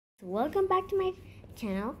Welcome back to my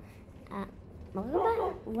channel. Welcome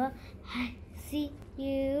back. Well, hi, see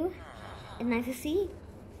you. It's nice to see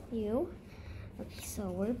you. Okay,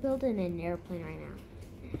 so we're building an airplane right now.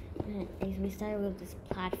 And we started with this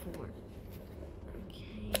platform.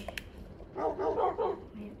 Okay.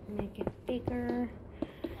 Make it bigger.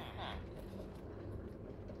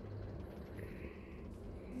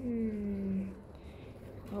 A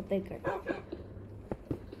little bigger.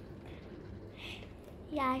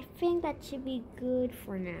 Yeah, I think that should be good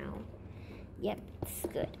for now. Yep, it's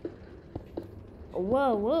good.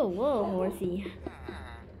 Whoa, whoa, whoa, horsey.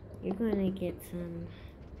 You're gonna get some.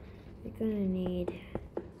 You're gonna need.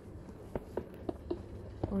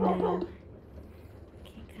 Oh no.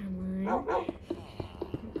 Okay, come on. I'm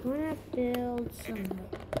gonna build some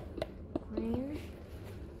plane.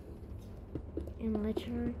 And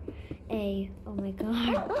letter A. Oh my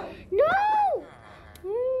god. No!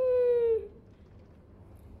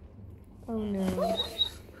 Oh no.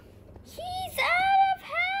 He's out of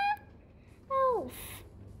health!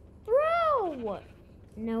 Bro!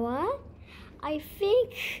 Noah? I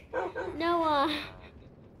think Noah,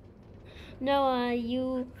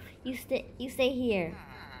 you stay here.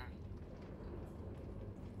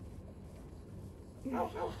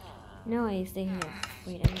 Noah, you stay here.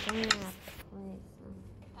 Wait, I'm gonna have to play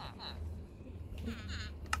some.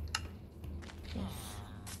 Yes.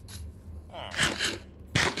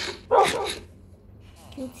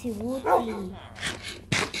 Wootsy Wootsy.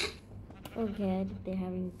 Oh good, they're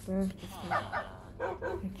having birth this time.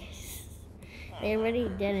 Okay. They already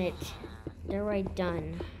did it. They're right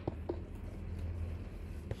done.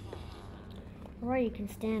 Alright, you can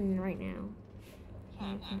stand right now.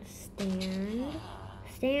 Okay, you can stand.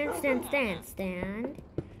 Stand, stand, stand, stand.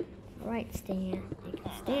 Alright, stand. You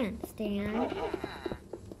can stand, stand.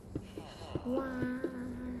 Wow.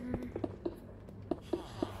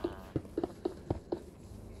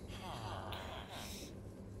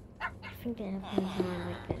 I think the airplane's not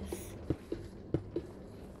like this.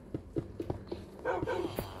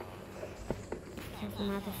 Because I'm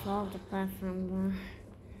not to fall off the platform.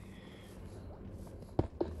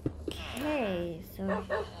 Okay, so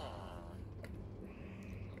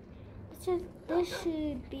this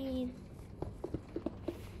should be.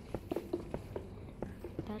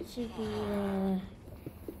 That should be.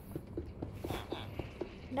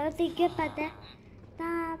 That they get by that.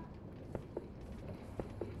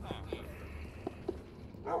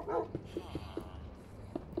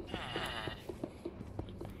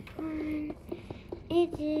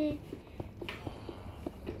 It is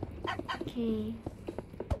okay.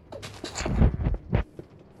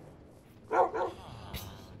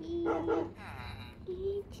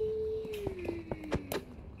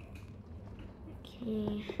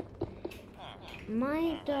 Okay,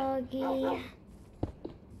 my doggy.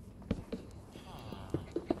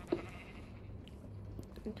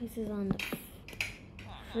 This is on the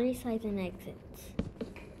free sides and exits.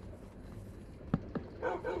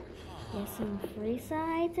 Yes, some free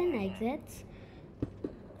sides and exits.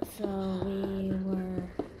 So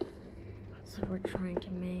we're trying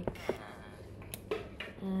to make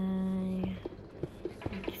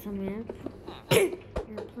some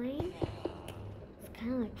airplane. It's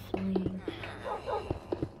kind of like flying.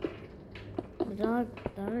 The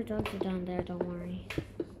other dogs are down there. Don't worry.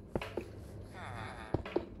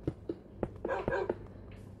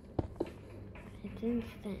 I think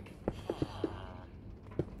that.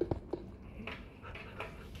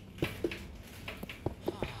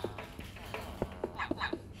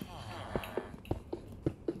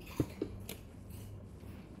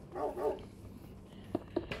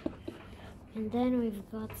 And then we've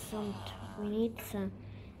got we need some,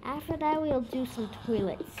 after that we'll do some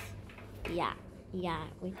toilets. Yeah,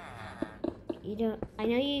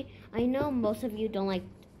 I know most of you don't like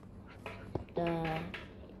the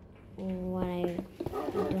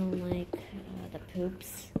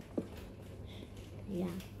poops. Yeah,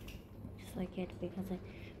 just like it because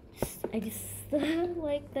I just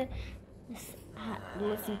like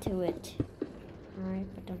listen to it. Alright,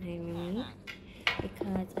 but don't hate me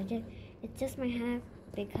because it's just my hat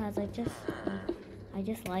because I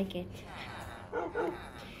just like it.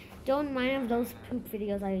 Don't mind of those poop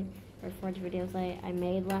videos or fart videos I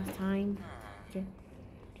made last time.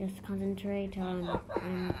 Just concentrate on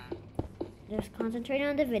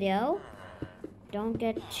the video. Don't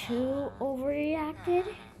get too overreacted.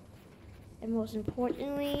 And most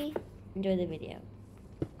importantly, enjoy the video.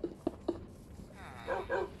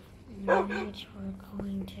 Which we're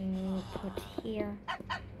going to put here.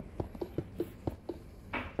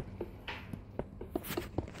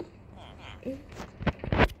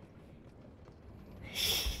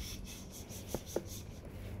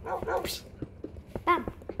 Bam.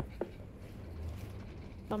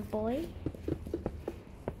 Bum boy.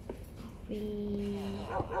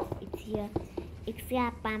 It's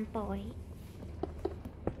here, bum boy.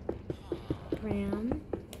 Brown.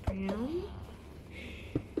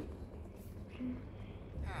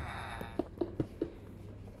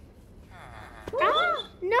 Ah,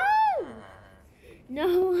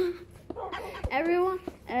 no!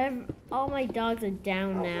 All my dogs are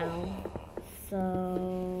down now.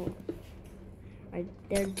 So,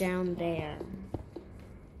 they're down there.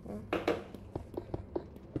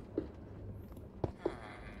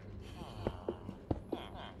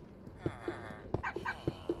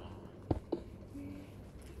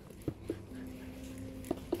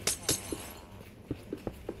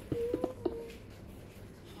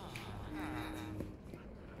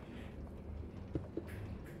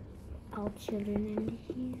 All children in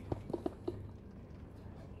here.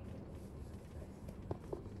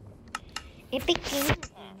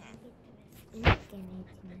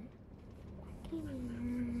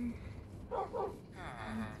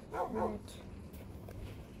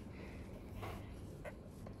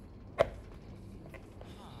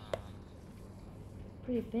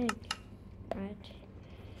 Pretty big, right?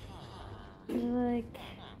 Like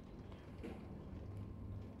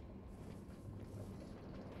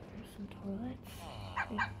there's some toilets.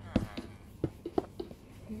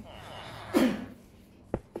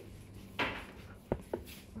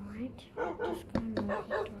 Alright, we're just gonna move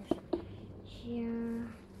the doors here.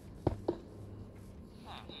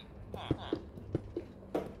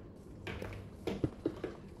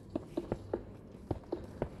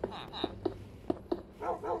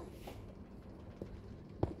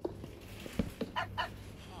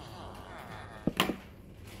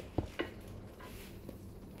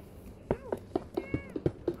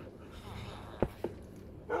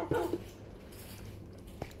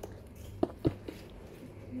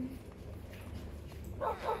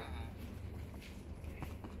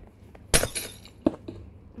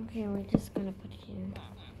 Okay, we're just gonna put here.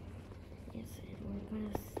 Yes, and we're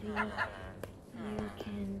gonna see. You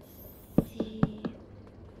can see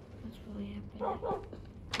what's really happening.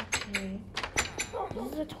 Okay, this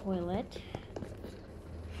is a toilet.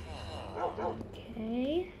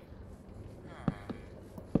 Okay.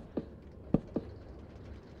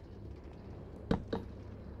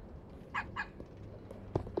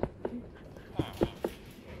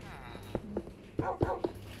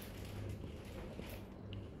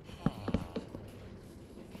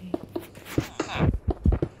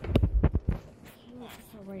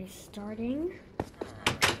 Starting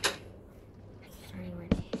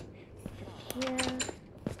right here,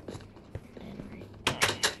 and right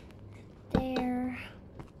there.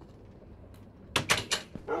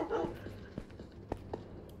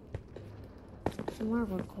 Some more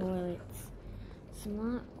toilets.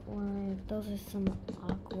 Those are some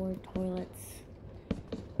awkward toilets.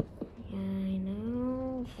 Yeah, I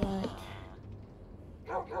know, but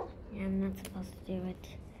yeah, I'm not supposed to do it.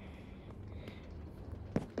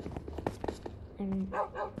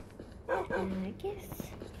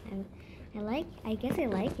 I guess I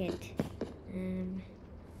like it.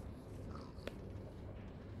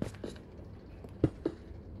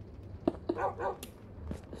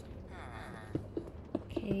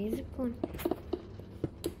 Okay, is it going?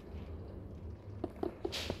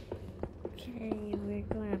 Okay, we're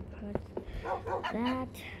gonna put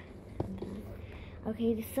that.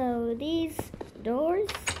 Okay, so these doors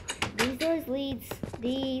leads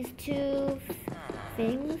these two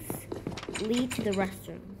things lead to the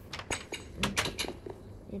restroom.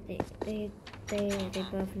 They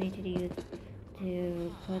both need to use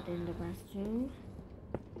to put in the restroom.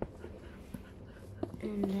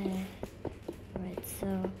 And right, so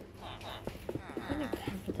I'm gonna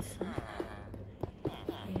cover this up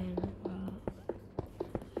and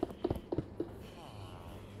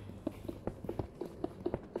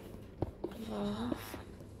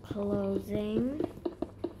closing,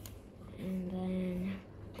 and then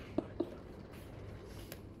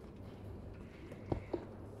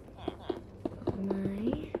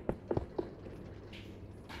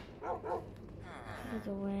put it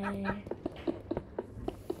away.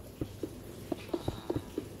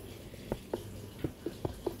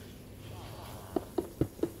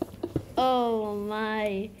 Oh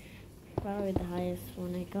my, probably the highest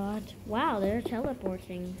one I got. Wow, they're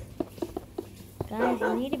teleporting. Guys,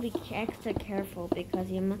 you need to be extra careful because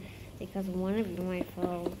one of you might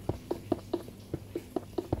fall.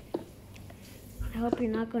 I hope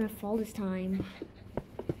you're not gonna fall this time.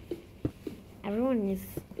 Everyone is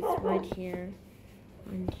right here,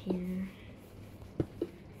 on here.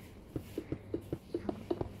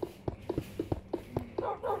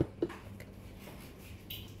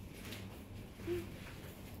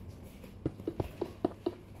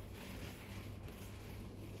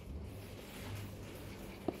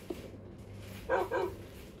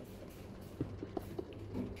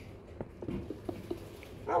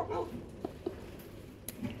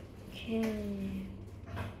 Okay.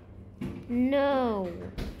 No.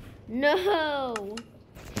 No.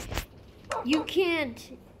 You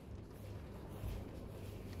can't.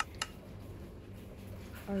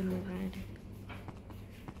 Oh my god.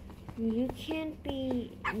 You can't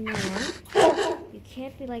be. No. You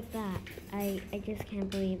can't be like that. I just can't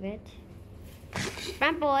believe it.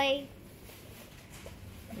 Run, boy.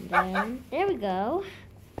 And then, there we go.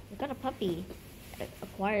 We got a puppy.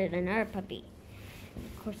 Acquired another puppy.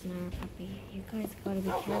 Of course, another puppy. You guys gotta be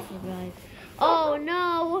careful, guys. Oh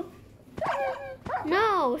no!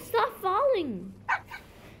 No! Stop falling!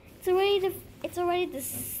 It's already the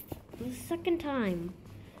second time.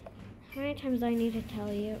 How many times do I need to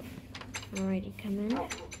tell you? Alrighty, come in. Go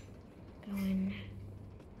in.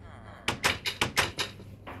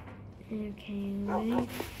 Okay, wait.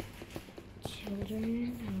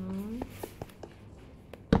 Children, no.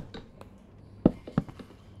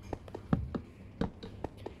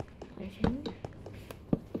 Lighting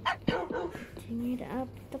it up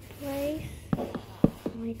the place.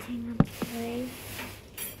 Lighting up the place.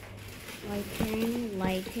 Lighting.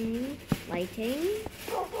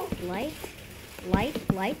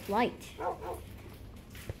 Light.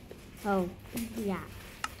 Oh, yeah.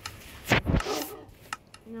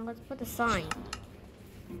 Now let's put the sign.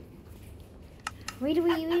 Wait. Beep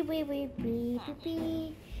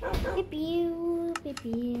you.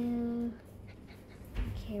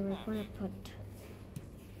 Okay, we're gonna put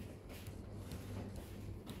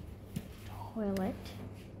toilet,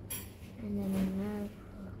 and then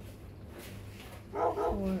another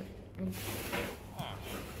toilet, and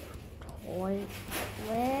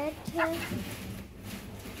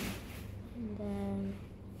then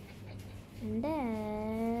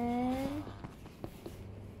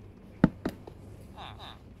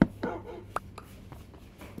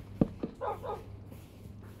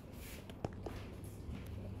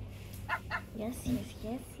yes.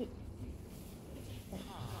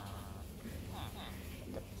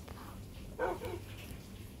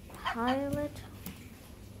 Pilot.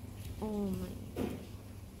 Oh my.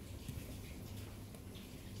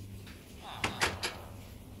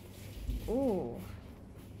 Oh.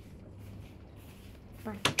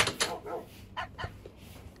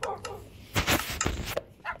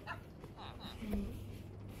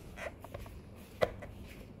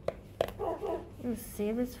 Let's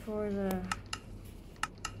save this for the.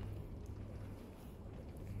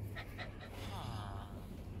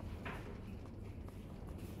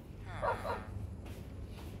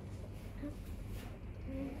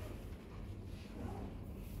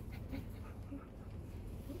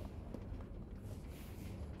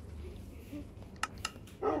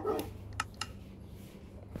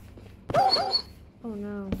 Oh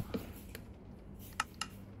no.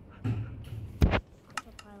 Autopilot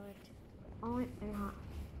on and off.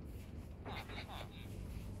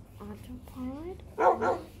 Autopilot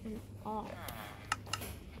on and off.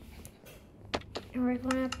 And we're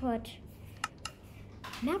gonna put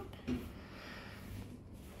map.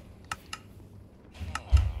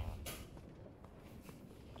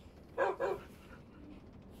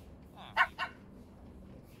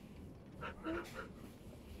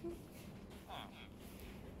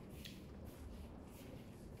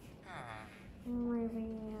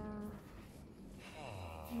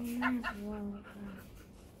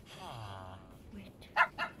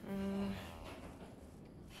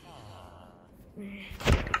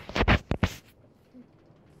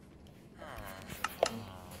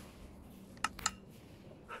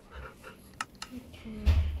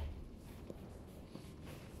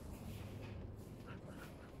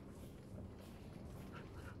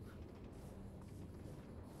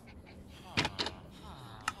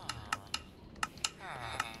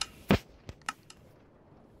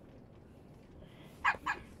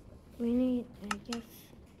 We need, I guess.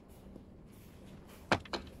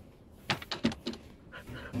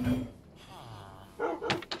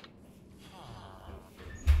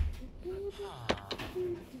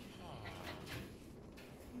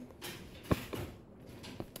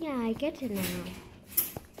 Yeah, I get it now.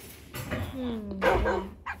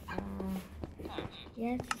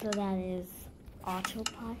 Yes, so that is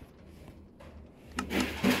autopilot.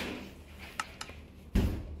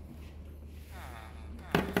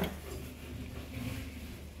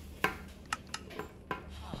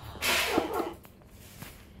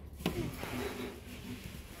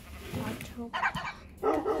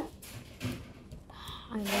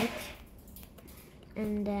 Pilot,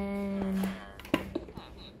 and then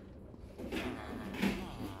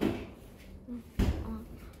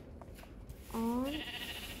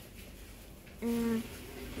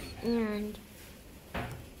and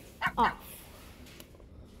off.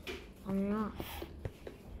 On and off.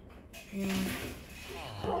 And,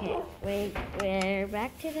 okay, we're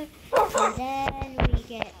back to the, and then we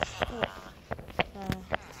get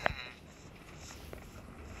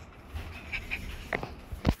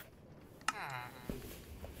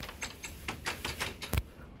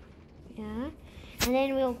yeah, and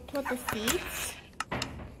then we'll put the seats.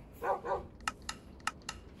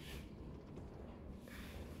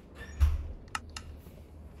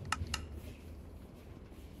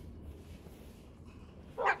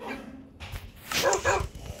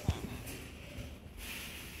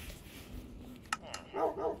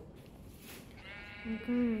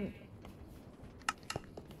 Okay.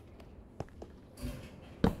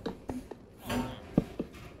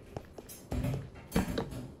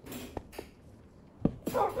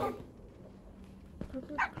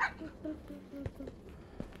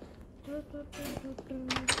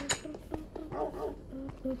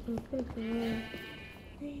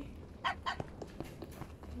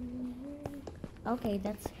 Okay,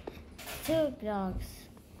 that's 2 dogs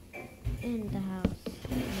in the house.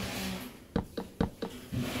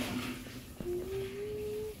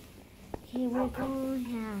 Okay, we're going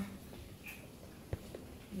to have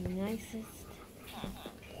the nicest.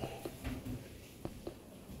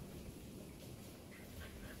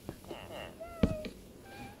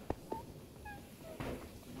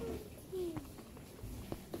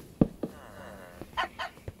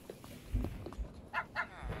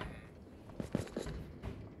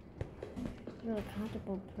 Really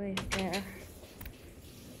comfortable place there.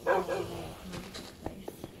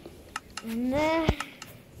 And then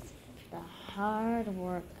the hard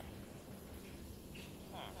work.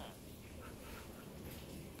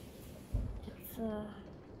 It's a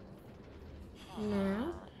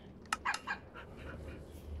map.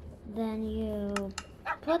 Then you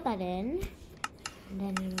put that in, and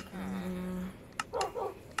then you can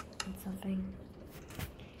put something.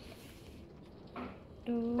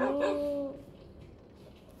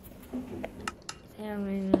 I don't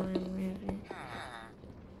really know where it is.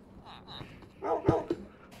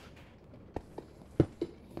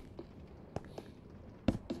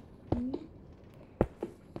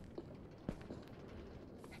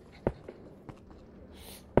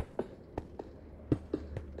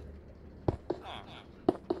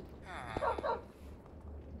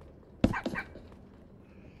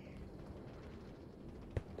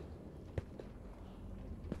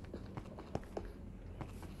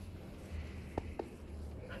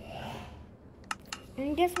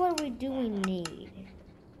 And guess what we need?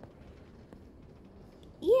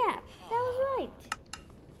 Yeah, that was right.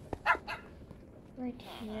 Right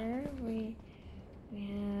here we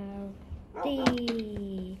have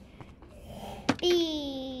bing.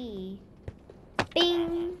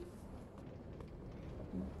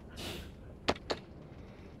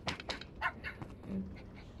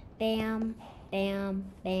 Bam, bam,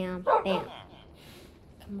 bam, bam.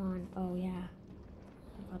 Come on, oh yeah.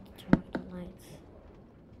 I forgot to turn off the lights.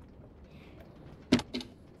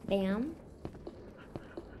 Bam.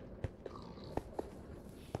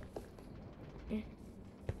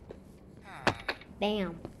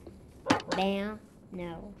 Bam. Bam.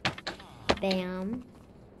 No. Bam.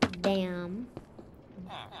 Bam.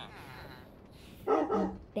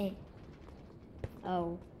 Bam.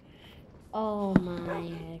 Oh. Oh my,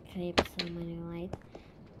 I clipped so many lights.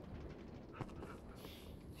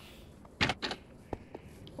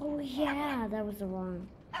 Oh yeah, that was the wrong.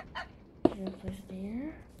 Should I place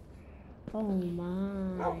there? Oh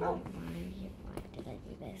my, why did I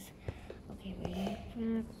do this? Okay, we're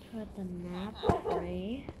gonna put the map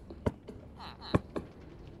away.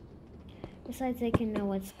 Besides, they can know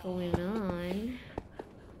what's going on.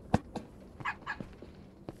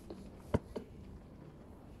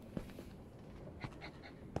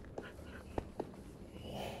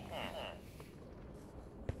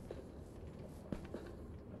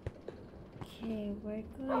 Okay, we're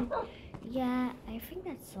good. Yeah, I think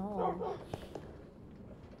that's all.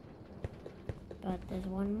 But there's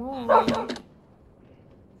one more. There's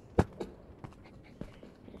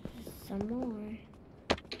some more.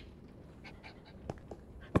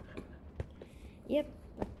 Yep,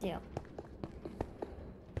 let's do.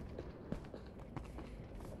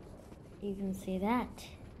 You can see that.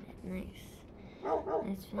 Nice.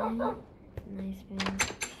 Nice fan. Nice fan.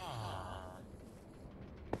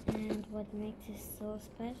 And what makes it so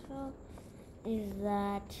special is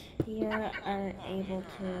that you are able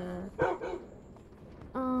to,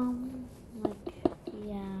 like,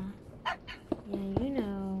 yeah, you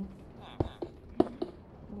know,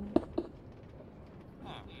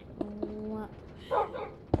 what,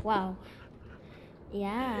 Wow.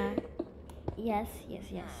 Yeah. Yes.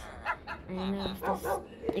 I know. Just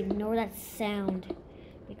ignore that sound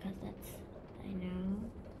because that's. I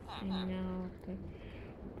know.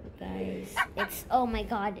 Guys, it's. Oh my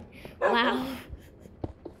God. Wow.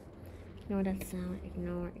 Ignore that sound.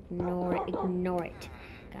 Ignore it,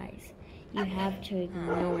 guys. You have to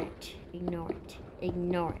ignore it. Ignore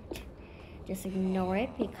it. Just ignore it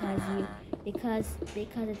because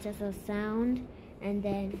it's just a sound, and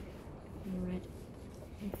then ignore it.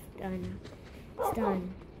 It's done. It's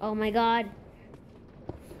done. Oh my God.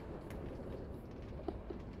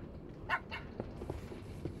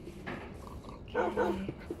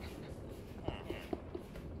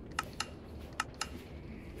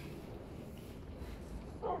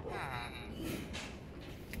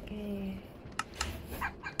 Okay. Okay.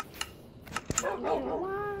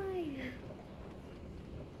 Why?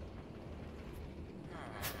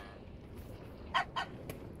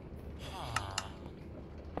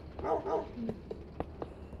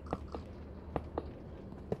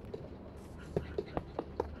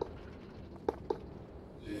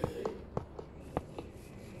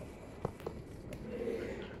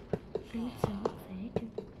 I'm so excited.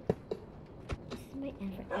 This is my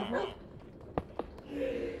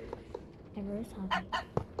everest hobby.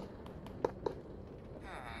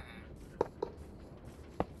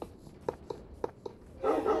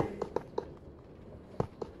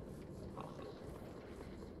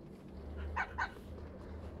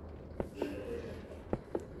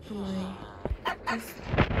 Come on.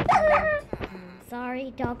 Sorry,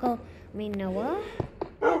 Doggo. Noah.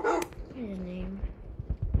 What is his name?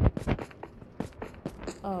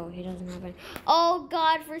 Oh, he doesn't have it. Oh,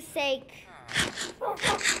 God forsake.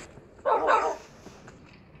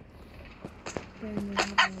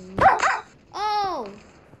 Oh!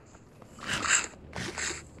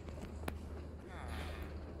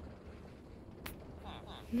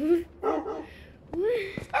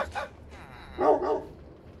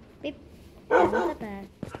 Beep. Look at that.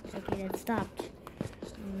 Okay, that stopped.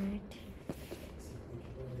 Alright.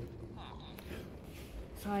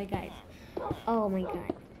 Sorry, guys. Oh my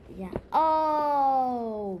God. Yeah.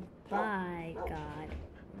 Oh my God.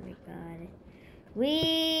 Oh my God.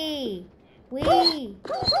 Wee.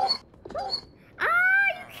 Ah,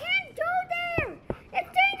 you can't go there.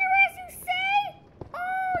 It's dangerous, you say?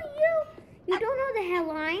 Oh, you don't know the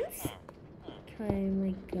headlines? Oh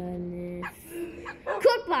my goodness.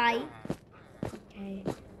 Goodbye. Okay.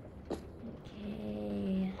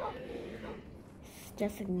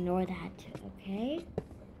 Just ignore that, okay?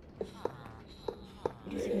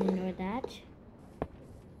 Just ignore that.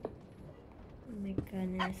 Oh my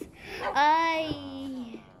goodness.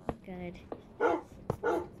 Good.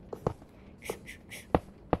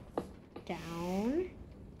 Down.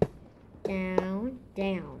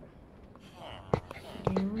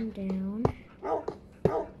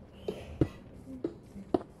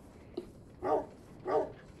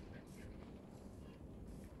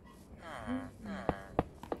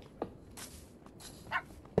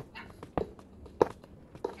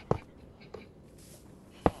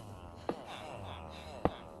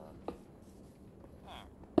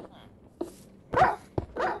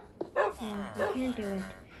 I can't do it.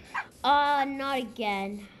 Not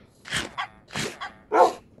again.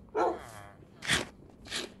 Oh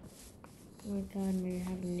my God, we're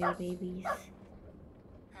having new babies.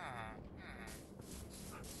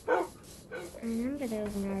 I remember there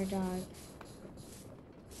was another dog.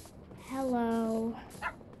 Hello.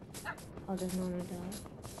 Oh, there's not a dog.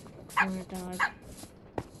 Not a dog.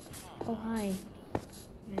 Oh, hi.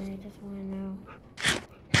 I just want to know.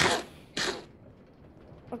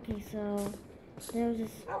 Okay, so there was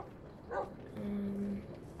this.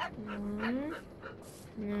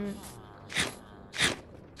 No.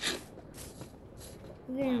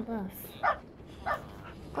 We're getting a bus.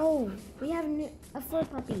 Oh, we have a fur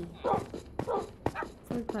puppy.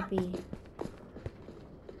 Fur puppy.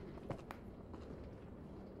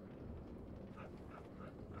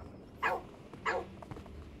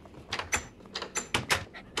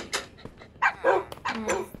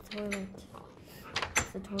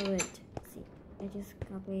 It's the toilet. See, I just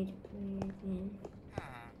copied in.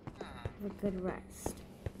 Have a good rest.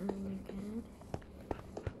 Oh my God.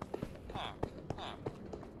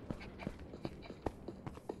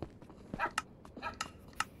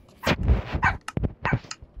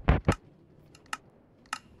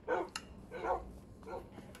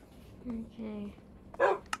 Okay.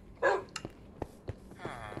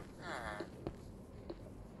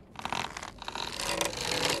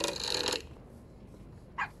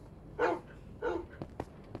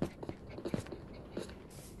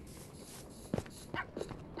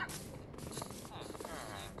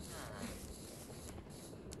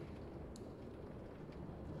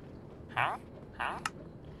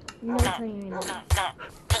 No turning right now.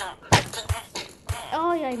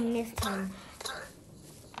 Oh yeah, I missed him.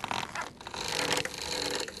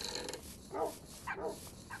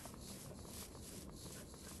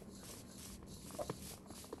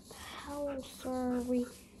 How sorry.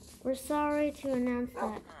 We're sorry to announce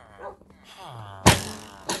that.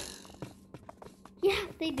 Yeah,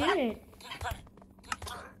 they did it.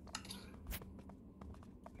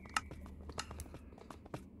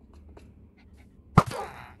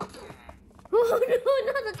 Oh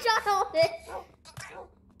no, not the child!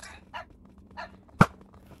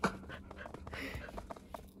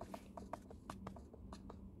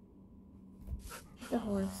 The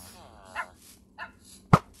horse.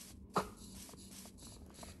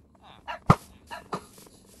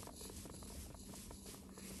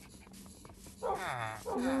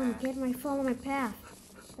 Come on, follow my path.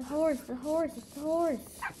 The horse, it's the horse.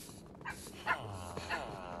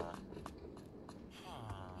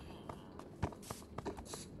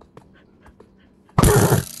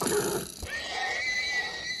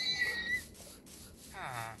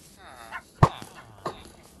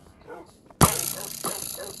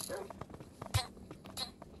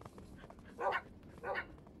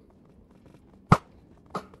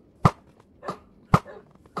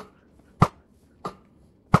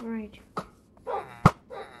 Right.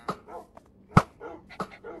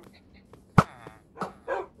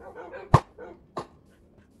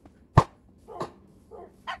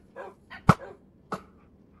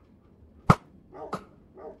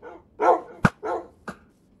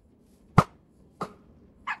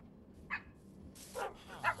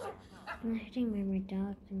 I'm hitting my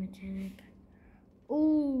dog to mechanic.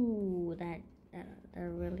 Ooh, that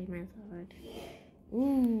really messes hard.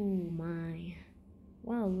 Ooh my.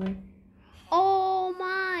 Wow. Oh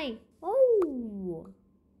my. Oh.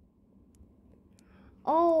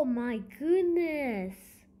 Oh my goodness.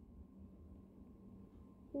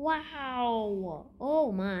 Wow.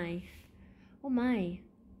 Oh my. Oh my.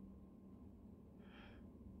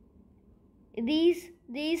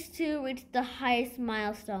 These two reached the highest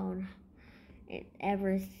milestone it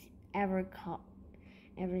ever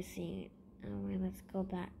seen. Alright, let's go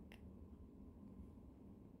back.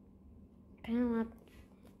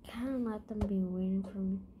 Kind of let them be waiting for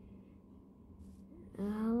me.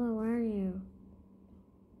 Hello, where are you?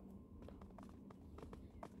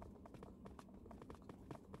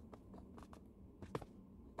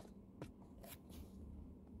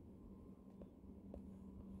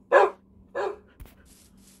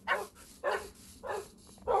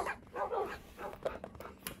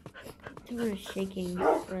 We're shaking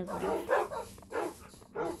for life.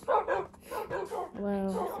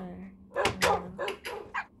 Hello, sir. Hello.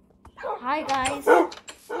 Hi, guys.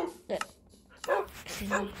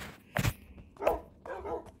 Excuse me.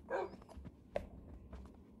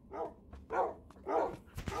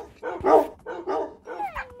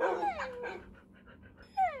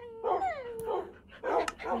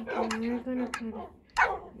 Okay, we're gonna put it on the horse.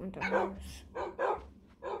 Where's the horse?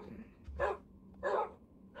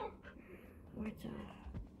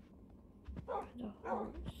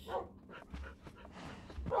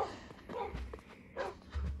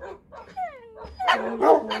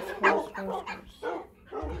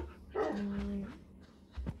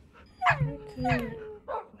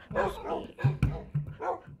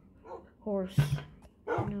 Horse.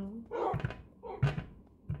 No.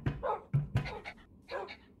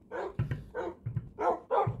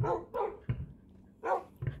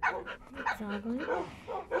 It's ugly.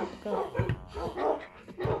 Let's go.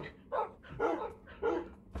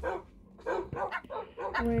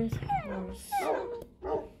 Where's horse?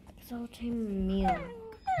 Exalting meal.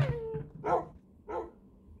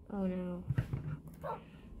 Oh no.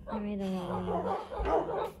 I made the wrong one.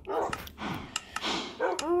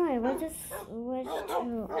 Alright, we'll just switch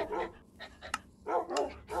to...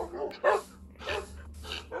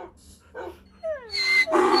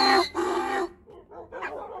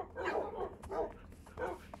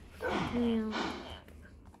 Meow.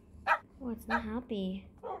 Oh, it's not happy.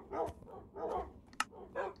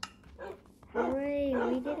 Hooray,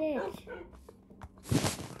 we did it.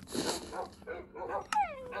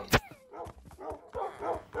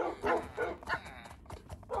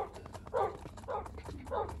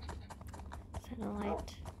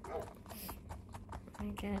 Satellite. Oh my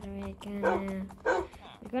god,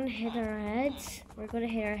 we're gonna hit our heads. We're gonna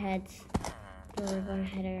hit our heads. So we're gonna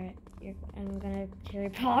hit our... I'm gonna Harry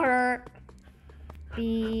Potter. Ah!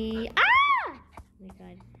 Oh my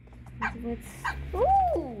god. What's...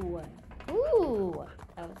 Ooh! Ooh!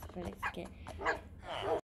 That was pretty scary.